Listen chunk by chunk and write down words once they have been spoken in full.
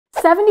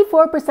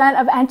74%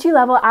 of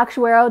entry-level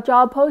actuarial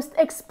job posts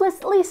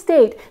explicitly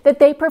state that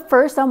they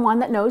prefer someone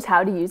that knows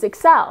how to use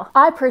Excel.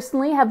 I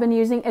personally have been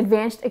using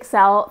advanced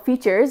Excel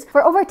features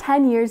for over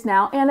 10 years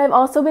now, and I've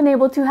also been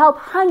able to help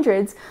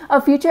hundreds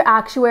of future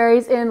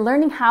actuaries in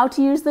learning how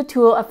to use the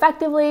tool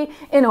effectively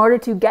in order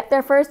to get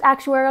their first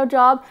actuarial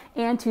job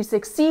and to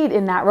succeed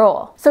in that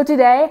role. So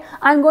today,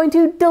 I'm going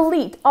to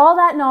delete all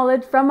that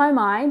knowledge from my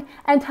mind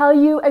and tell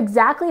you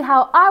exactly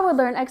how I would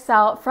learn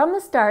Excel from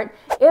the start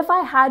if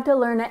I had to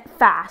learn it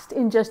fast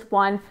in just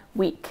 1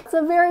 week.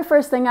 So the very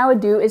first thing I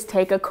would do is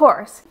take a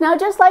course. Now,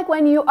 just like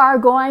when you are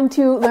going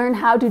to learn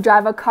how to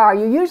drive a car,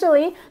 you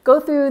usually go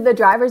through the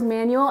driver's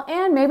manual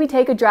and maybe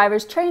take a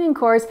driver's training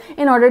course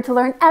in order to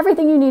learn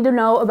everything you need to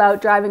know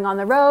about driving on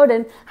the road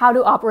and how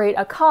to operate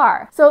a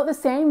car. So the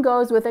same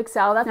goes with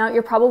Excel. Now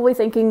you're probably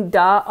thinking,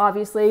 duh,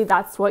 obviously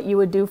that's what you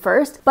would do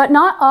first, but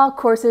not all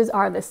courses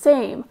are the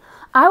same.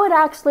 I would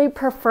actually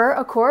prefer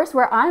a course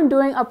where I'm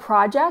doing a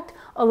project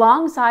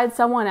alongside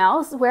someone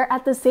else, where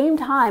at the same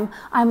time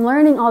I'm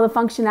learning all the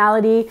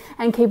functionality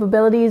and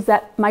capabilities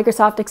that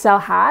Microsoft Excel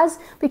has,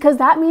 because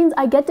that means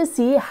I get to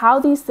see how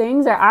these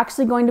things are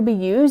actually going to be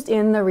used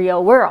in the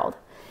real world.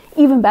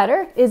 Even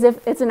better is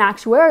if it's an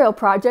actuarial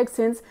project,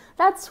 since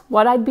that's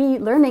what I'd be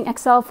learning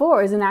Excel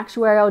for, is an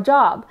actuarial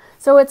job.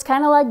 So it's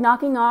kind of like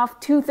knocking off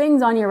 2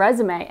 things on your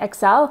resume,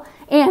 Excel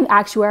and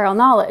actuarial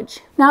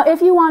knowledge. Now,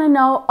 if you want to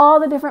know all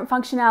the different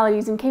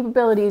functionalities and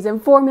capabilities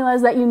and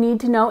formulas that you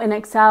need to know in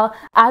Excel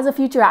as a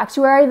future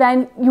actuary,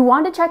 then you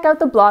want to check out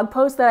the blog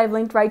post that I've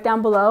linked right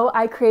down below.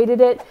 I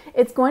created it.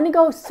 It's going to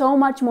go so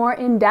much more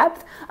in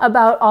depth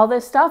about all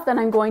this stuff than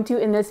I'm going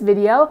to in this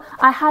video.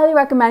 I highly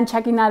recommend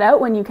checking that out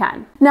when you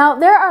can. Now,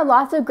 there are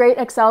lots of great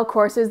Excel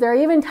courses. There are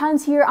even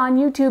tons here on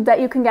YouTube that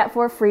you can get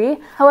for free.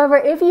 However,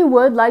 if you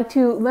would like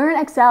to learn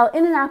Excel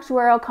in an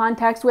actuarial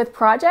context with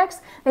projects,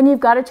 then you've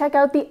got to check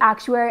out the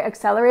Actuarial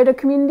Accelerator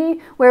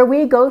Community, where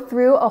we go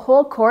through a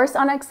whole course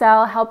on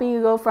Excel, helping you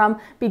go from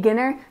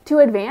beginner to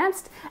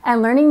advanced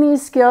and learning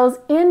these skills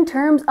in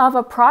terms of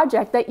a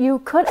project that you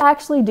could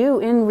actually do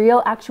in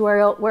real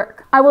actuarial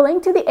work. I will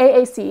link to the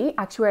AAC,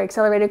 Actuarial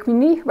Accelerator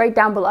Community, right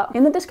down below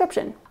in the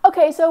description.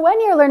 Okay, so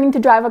when you're learning to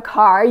drive a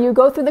car, you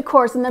go through the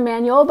course in the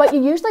manual, but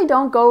you usually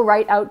don't go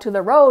right out to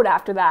the road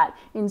after that.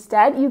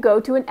 Instead, you go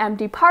to an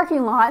empty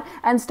parking lot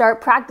and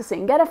start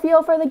practicing. Get a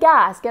feel for the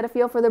gas, get a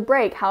feel for the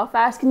brake, how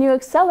fast can you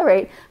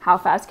accelerate, how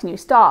fast can you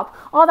stop,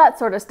 all that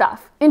sort of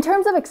stuff. In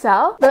terms of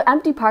Excel, the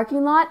empty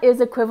parking lot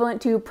is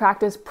equivalent to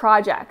practice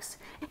projects.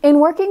 In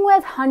working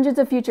with hundreds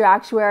of future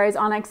actuaries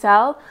on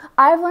Excel,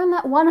 I've learned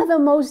that one of the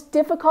most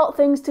difficult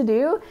things to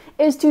do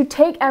is to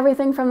take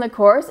everything from the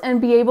course and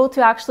be able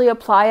to actually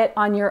apply it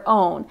on your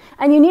own.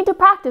 And you need to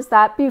practice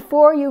that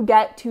before you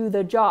get to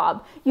the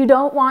job. You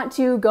don't want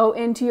to go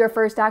into your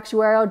first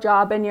actuarial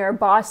job and your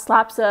boss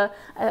slaps a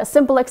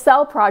simple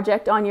Excel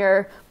project on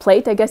your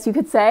plate, I guess you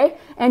could say,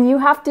 and you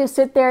have to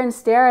sit there and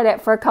stare at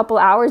it for a couple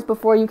hours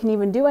before you can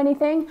even do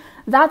anything.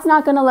 That's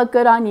not going to look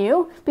good on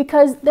you,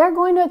 because they're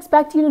going to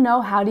expect you to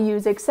know how to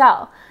use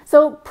Excel.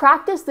 So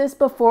practice this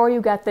before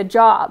you get the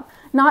job.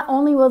 Not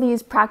only will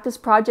these practice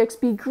projects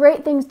be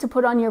great things to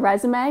put on your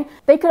resume,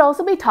 they could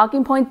also be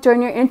talking points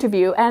during your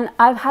interview. And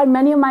I've had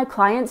many of my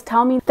clients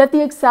tell me that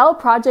the Excel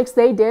projects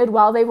they did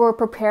while they were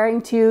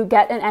preparing to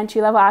get an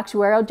entry-level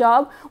actuarial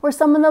job were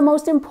some of the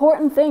most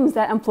important things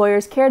that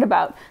employers cared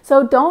about.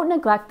 So don't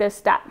neglect this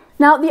step.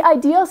 Now, the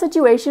ideal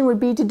situation would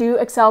be to do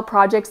Excel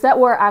projects that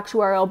were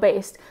actuarial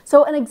based.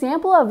 So an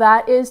example of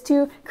that is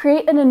to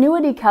create an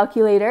annuity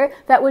calculator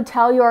that would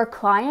tell your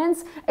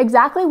clients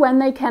exactly when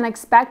they can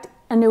expect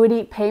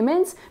annuity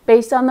payments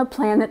based on the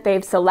plan that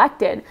they've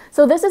selected.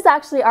 So this is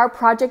actually our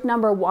project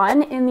number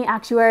 1 in the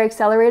Actuarial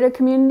Accelerator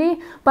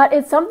Community, but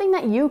it's something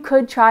that you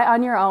could try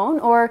on your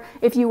own, or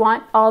if you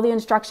want all the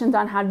instructions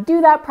on how to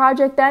do that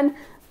project, then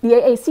the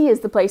AAC is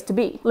the place to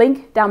be.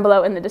 Link down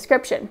below in the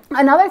description.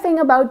 Another thing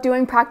about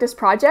doing practice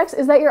projects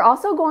is that you're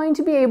also going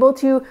to be able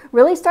to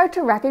really start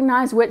to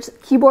recognize which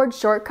keyboard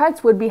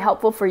shortcuts would be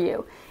helpful for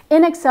you.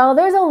 In Excel,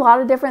 there's a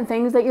lot of different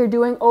things that you're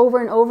doing over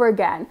and over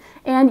again,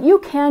 and you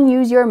can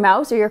use your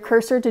mouse or your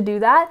cursor to do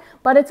that,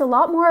 but it's a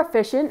lot more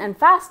efficient and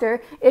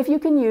faster if you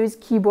can use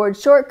keyboard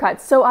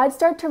shortcuts. So I'd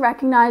start to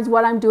recognize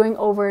what I'm doing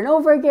over and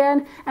over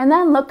again, and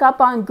then look up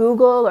on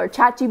Google or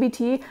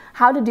ChatGPT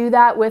how to do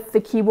that with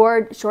the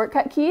keyboard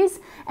shortcut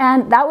keys,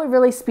 and that would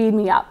really speed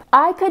me up.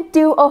 I could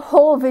do a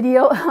whole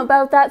video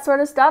about that sort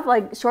of stuff,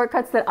 like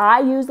shortcuts that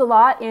I use a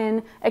lot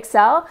in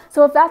Excel.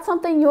 So if that's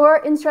something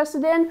you're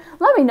interested in,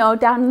 let me know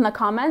down in the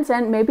comments,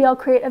 and maybe I'll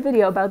create a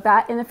video about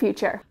that in the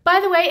future. By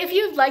the way, if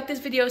you've liked this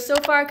video so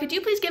far, could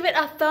you please give it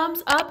a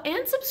thumbs up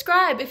and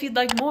subscribe if you'd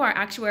like more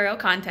actuarial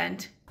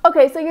content.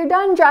 Okay, so you're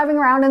done driving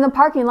around in the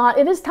parking lot.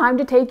 It is time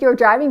to take your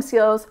driving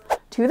skills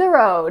to the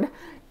road.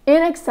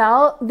 In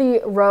Excel,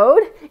 the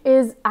road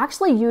is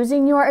actually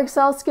using your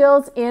Excel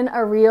skills in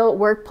a real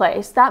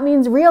workplace. That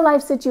means real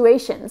life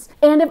situations.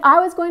 And if I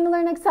was going to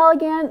learn Excel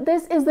again,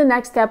 this is the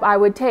next step I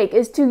would take,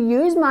 is to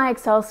use my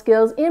Excel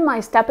skills in my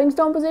stepping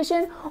stone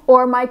position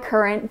or my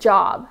current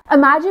job.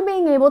 Imagine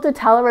being able to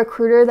tell a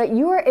recruiter that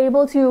you are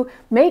able to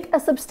make a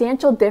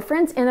substantial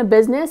difference in a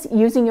business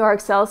using your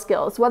Excel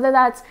skills, whether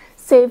that's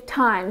save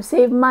time,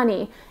 save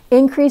money,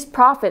 increase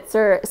profits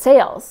or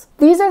sales.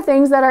 These are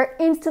things that are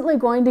instantly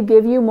going to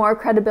give you more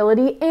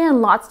credibility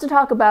and lots to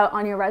talk about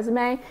on your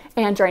resume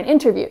and during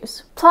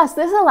interviews. Plus,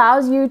 this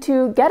allows you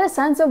to get a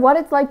sense of what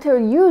it's like to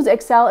use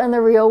Excel in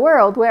the real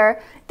world,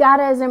 where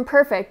data is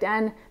imperfect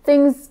and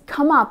things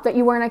come up that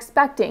you weren't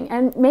expecting,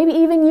 and maybe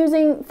even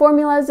using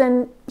formulas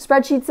and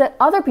spreadsheets that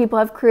other people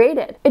have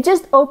created. It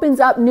just opens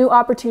up new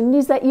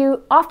opportunities that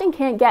you often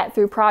can't get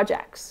through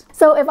projects.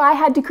 So if I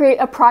had to create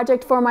a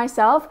project for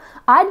myself,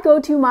 I'd go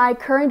to my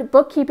current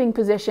bookkeeping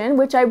position,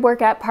 which I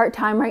work at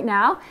part-time right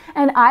now,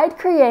 and I'd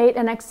create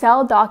an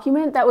Excel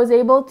document that was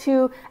able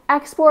to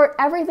export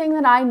everything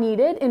that I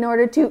needed in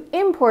order to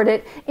import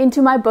it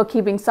into my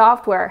bookkeeping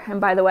software. And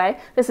by the way,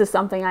 this is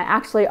something I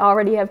actually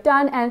already have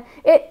done, and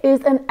it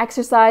is an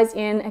exercise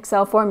in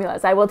Excel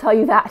formulas, I will tell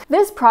you that.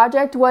 This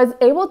project was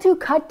able to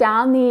cut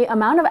down the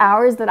amount of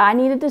hours that I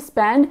needed to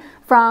spend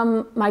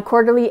from my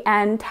quarterly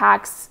end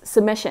tax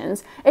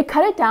submissions. It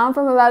cut it down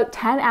from about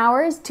 10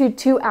 hours to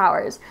 2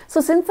 hours. So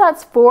since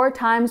that's 4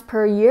 times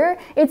per year,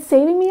 it's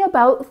saving me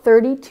about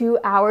 32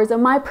 hours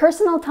of my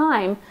personal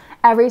time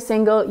every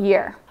single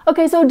year.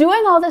 Okay, so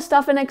doing all this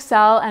stuff in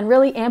Excel and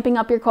really amping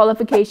up your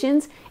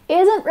qualifications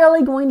isn't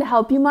really going to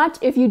help you much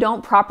if you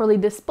don't properly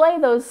display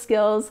those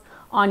skills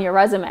on your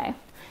resume.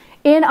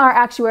 In our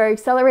Actuarial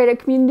Accelerator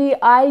community,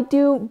 I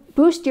do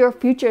Boost Your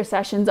Future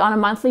sessions on a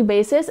monthly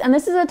basis, and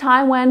this is a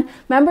time when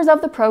members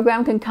of the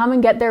program can come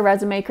and get their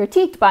resume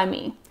critiqued by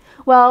me.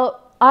 Well,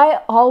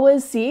 I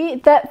always see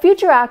that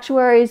future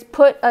actuaries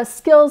put a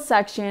skills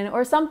section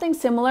or something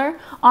similar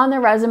on their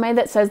resume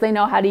that says they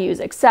know how to use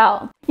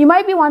Excel. You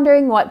might be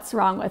wondering what's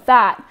wrong with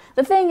that.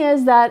 The thing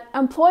is that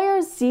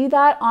employers see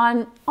that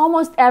on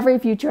almost every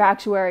future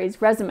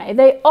actuary's resume.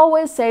 They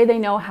always say they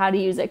know how to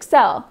use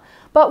Excel.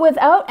 But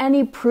without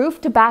any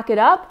proof to back it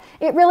up,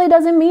 it really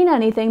doesn't mean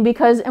anything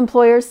because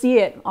employers see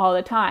it all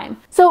the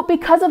time. So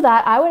because of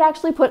that, I would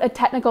actually put a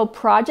technical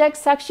project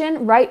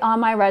section right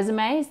on my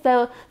resume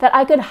so that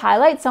I could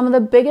highlight some of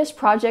the biggest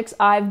projects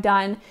I've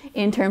done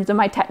in terms of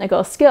my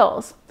technical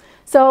skills.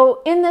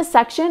 So in this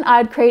section,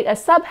 I'd create a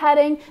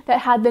subheading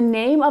that had the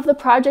name of the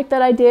project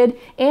that I did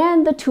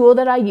and the tool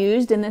that I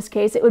used. In this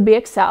case, it would be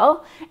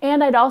Excel.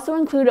 And I'd also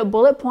include a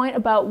bullet point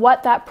about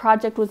what that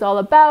project was all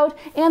about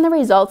and the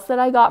results that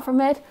I got from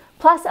it,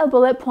 plus a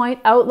bullet point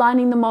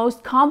outlining the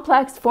most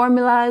complex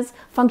formulas,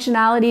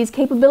 functionalities,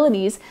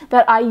 capabilities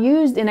that I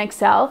used in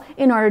Excel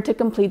in order to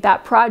complete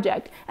that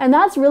project. And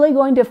that's really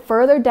going to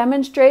further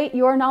demonstrate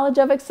your knowledge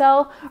of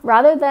Excel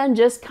rather than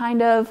just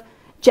kind of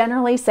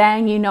generally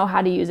saying you know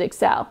how to use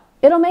Excel.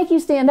 It'll make you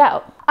stand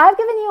out. I've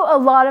given you a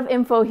lot of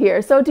info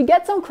here, so to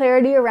get some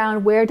clarity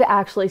around where to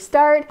actually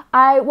start,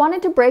 I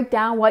wanted to break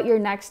down what your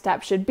next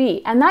step should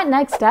be. And that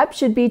next step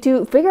should be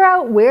to figure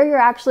out where you're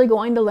actually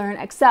going to learn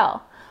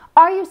Excel.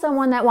 Are you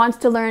someone that wants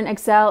to learn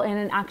Excel in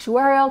an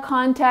actuarial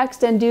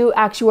context and do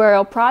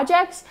actuarial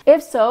projects?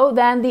 If so,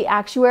 then the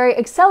Actuarial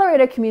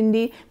Accelerator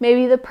Community may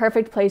be the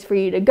perfect place for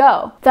you to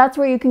go. That's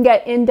where you can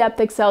get in-depth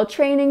Excel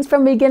trainings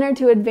from beginner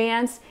to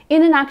advanced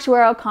in an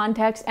actuarial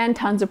context and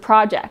tons of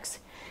projects.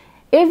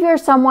 If you're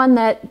someone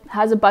that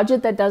has a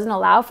budget that doesn't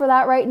allow for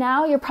that right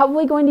now, you're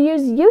probably going to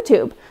use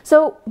YouTube.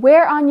 So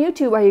where on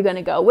YouTube are you going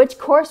to go? Which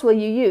course will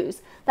you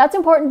use? That's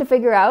important to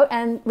figure out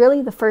and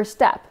really the first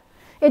step.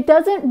 It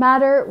doesn't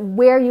matter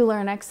where you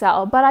learn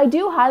Excel, but I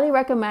do highly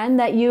recommend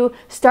that you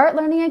start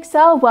learning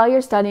Excel while you're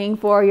studying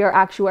for your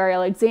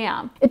actuarial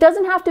exam. It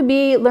doesn't have to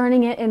be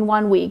learning it in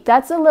 1 week.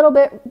 That's a little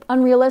bit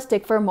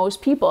unrealistic for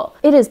most people.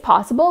 It is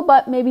possible,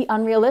 but maybe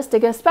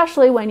unrealistic,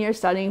 especially when you're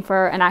studying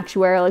for an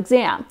actuarial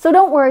exam. So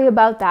don't worry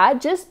about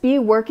that. Just be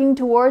working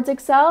towards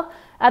Excel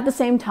at the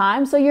same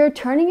time, so you're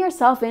turning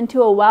yourself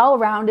into a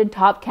well-rounded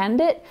top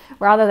candidate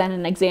rather than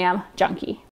an exam junkie.